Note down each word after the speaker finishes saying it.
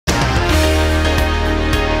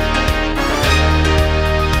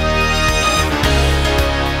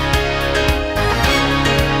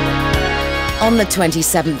On the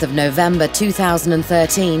 27th of November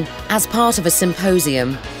 2013, as part of a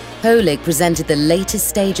symposium, Pohlig presented the latest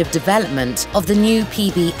stage of development of the new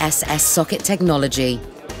PBSS socket technology.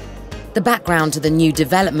 The background to the new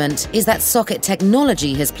development is that socket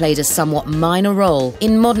technology has played a somewhat minor role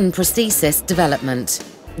in modern prosthesis development.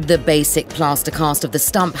 The basic plaster cast of the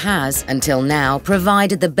stump has, until now,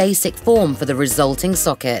 provided the basic form for the resulting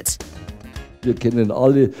socket. We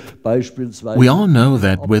all know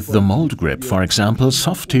that with the mold grip, for example,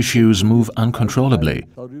 soft tissues move uncontrollably.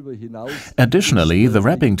 Additionally, the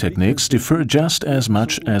wrapping techniques differ just as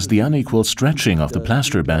much as the unequal stretching of the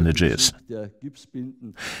plaster bandages.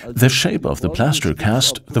 The shape of the plaster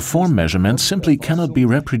cast, the form measurement, simply cannot be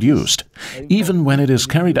reproduced, even when it is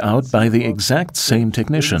carried out by the exact same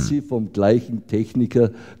technician.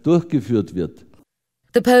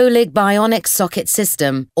 The Pohlig Bionic Socket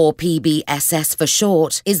System, or PBSS for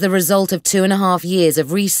short, is the result of 2.5 years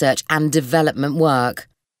of research and development work.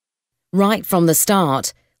 Right from the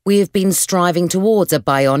start, we have been striving towards a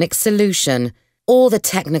bionic solution, or the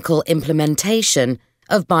technical implementation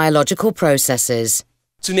of biological processes.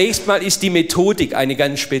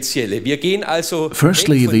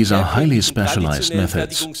 Firstly, these are highly specialized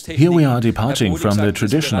methods. Here we are departing from the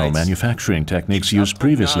traditional manufacturing techniques used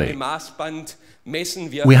previously.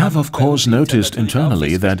 We have, of course, noticed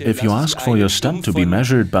internally that if you ask for your stump to be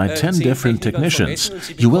measured by 10 different technicians,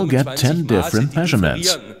 you will get 10 different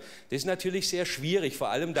measurements.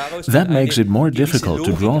 That makes it more difficult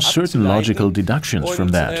to draw certain logical deductions from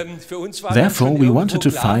that. Therefore, we wanted to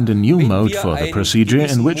find a new mode for the procedure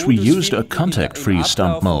in which we used a contact-free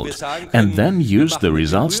stump mold, and then used the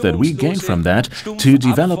results that we gained from that to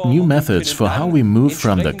develop new methods for how we move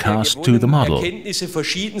from the cast to the model.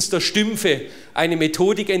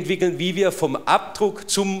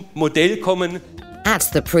 At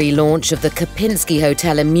the pre-launch of the Kapinski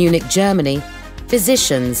Hotel in Munich, Germany,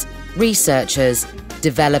 physicians, researchers,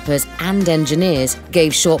 developers and engineers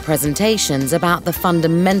gave short presentations about the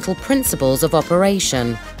fundamental principles of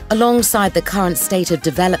operation. Alongside the current state of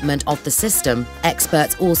development of the system,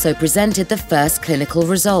 experts also presented the first clinical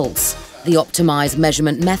results. The optimized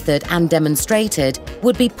measurement method and demonstrated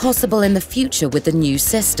would be possible in the future with the new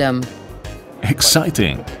system.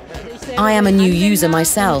 Exciting! I am a new user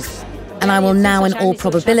myself, and I will now in all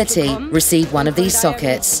probability receive one of these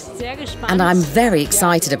sockets. And I'm very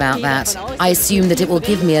excited about that. I assume that it will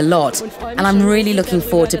give me a lot, and I'm really looking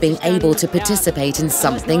forward to being able to participate in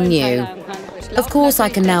something new. Of course, I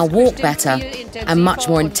can now walk better, and much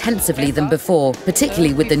more intensively than before,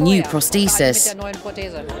 particularly with the new prosthesis.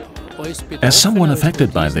 As someone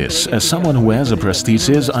affected by this, as someone who wears a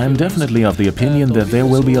prosthesis, I am definitely of the opinion that there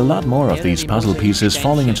will be a lot more of these puzzle pieces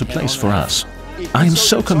falling into place for us. I am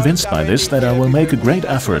so convinced by this that I will make a great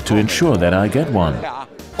effort to ensure that I get one.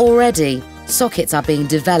 Already, sockets are being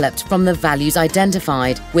developed from the values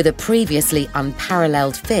identified with a previously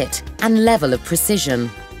unparalleled fit and level of precision.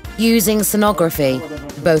 Using sonography,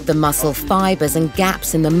 both the muscle fibers and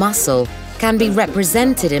gaps in the muscle can be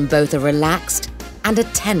represented in both a relaxed and a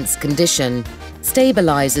tense condition.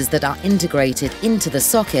 Stabilizers that are integrated into the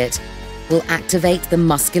socket will activate the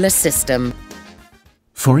muscular system.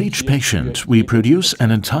 For each patient, we produce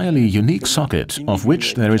an entirely unique socket, of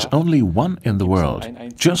which there is only one in the world,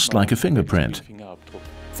 just like a fingerprint.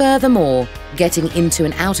 Furthermore, getting into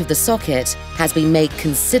and out of the socket has been made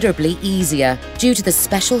considerably easier due to the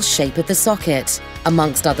special shape of the socket.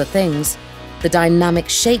 Amongst other things, the dynamic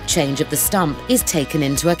shape change of the stump is taken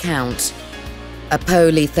into account. A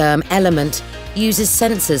polytherm element uses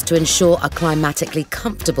sensors to ensure a climatically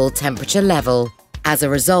comfortable temperature level. As a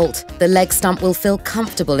result, the leg stump will feel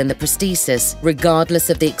comfortable in the prosthesis,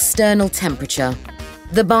 regardless of the external temperature.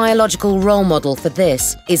 The biological role model for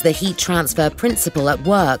this is the heat transfer principle at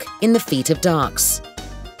work in the feet of ducks.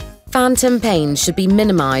 Phantom pain should be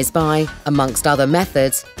minimized by, amongst other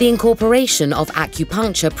methods, the incorporation of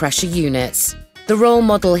acupuncture pressure units. The role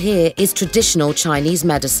model here is traditional Chinese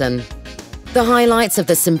medicine. The highlights of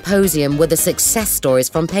the symposium were the success stories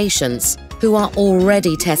from patients who are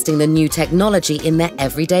already testing the new technology in their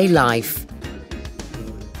everyday life.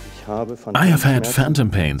 I have had phantom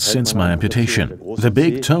pains since my amputation. The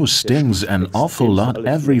big toe stings an awful lot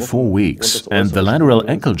every 4 weeks, and the lateral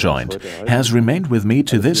ankle joint has remained with me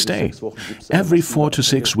to this day. Every 4 to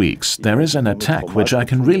 6 weeks there is an attack which I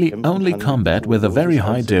can really only combat with a very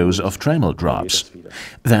high dose of Tramal drops.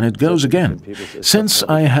 Then it goes again. Since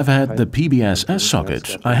I have had the PBSS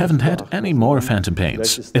socket, I haven't had any more phantom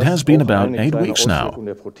pains. It has been about 8 weeks now.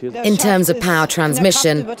 In terms of power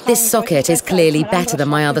transmission, this socket is clearly better than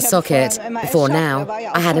my other sockets. socket. Before now,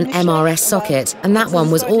 I had an MRS socket, and that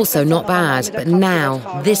one was also not bad. But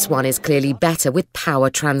now, this one is clearly better with power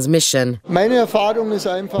transmission.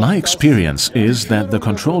 My experience is that the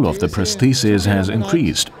control of the prosthesis has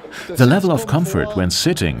increased. The level of comfort when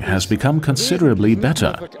sitting has become considerably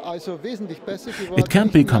better. It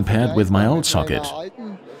can't be compared with my old socket.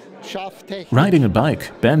 Riding a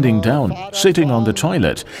bike, bending down, sitting on the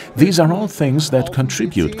toilet, these are all things that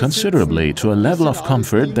contribute considerably to a level of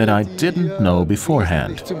comfort that I didn't know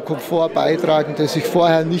beforehand.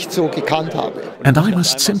 And I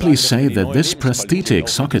must simply say that this prosthetic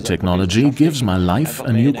socket technology gives my life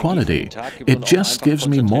a new quality. It just gives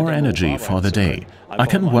me more energy for the day. I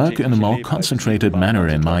can work in a more concentrated manner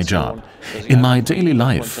in my job. In my daily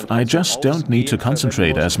life, I just don't need to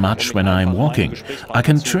concentrate as much when I'm walking. I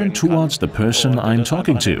can turn towards the person I'm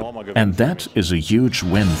talking to, and that is a huge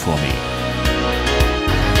win for me.